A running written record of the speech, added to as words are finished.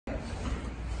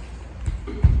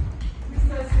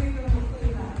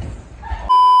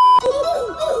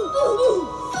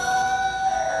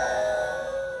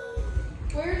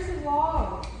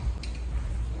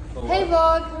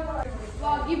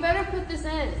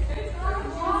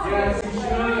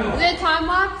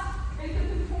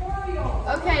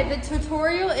Okay, the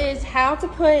tutorial is how to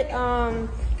put how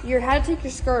to take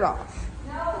your skirt off.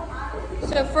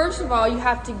 So first of all, you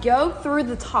have to go through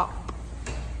the top,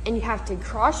 and you have to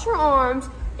cross your arms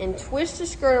and twist the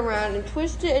skirt around and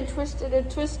twist it and twist it and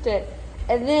twist it,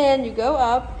 and then you go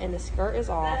up and the skirt is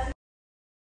off.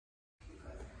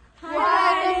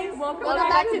 Hi! Welcome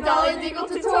back to Dolly Dinkle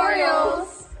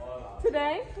Tutorials.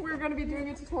 Today we're going to be doing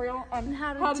a tutorial on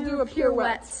how to do a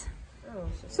pirouette.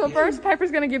 So first,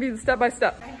 Piper's going to give you the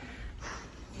step-by-step.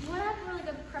 You want to have really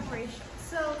good preparation.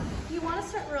 So you want to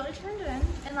start really turned in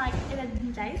and like in a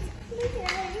nice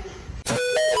way.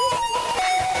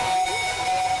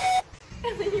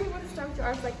 And then you want to start with your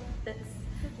arms like this.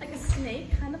 Like a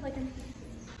snake, kind of like an...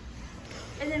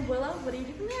 And then Willow, what do you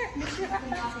do from there? Make sure that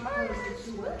arms.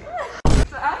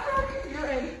 So after you're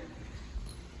in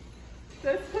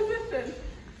this position,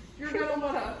 you're going to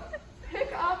want to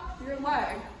pick up your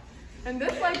leg. And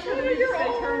this leg needs to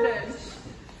stay turned in.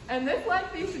 And this leg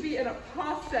needs to be in a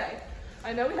passe.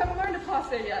 I know we haven't learned a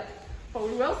passe yet, but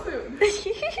we will soon.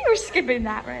 We're skipping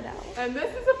that right now. And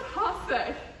this is a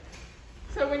passe.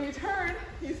 So when you turn,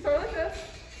 you start like this,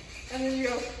 and then you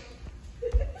go.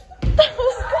 That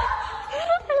was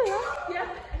good. Yeah,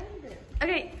 end it.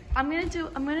 Okay, I'm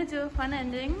gonna do a fun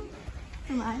ending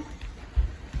for mine.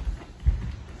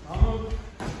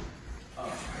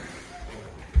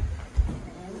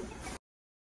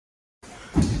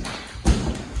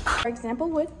 For example,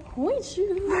 with point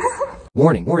shoes.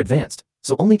 Warning, more advanced,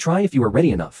 so only try if you are ready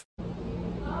enough.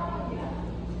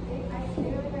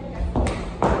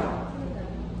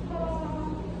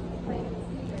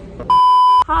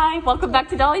 Hi, welcome back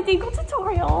to Dolly Dinkle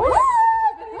Tutorials.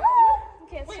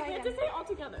 Okay, let's try We have again. to say it all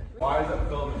together. Why is that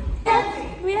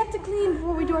filming? We have to clean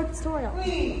before we do our tutorial.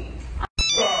 Clean!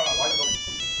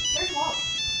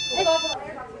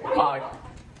 Hi.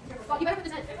 You better put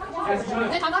this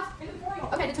in. Time off.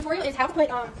 Okay, the tutorial is how to put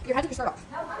how to take your skirt off.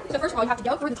 So first of all, you have to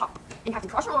go through the top, and you have to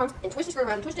cross your arms and twist your skirt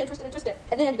around, and twist it and twist it and twist it,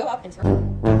 and then go up and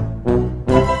skirt.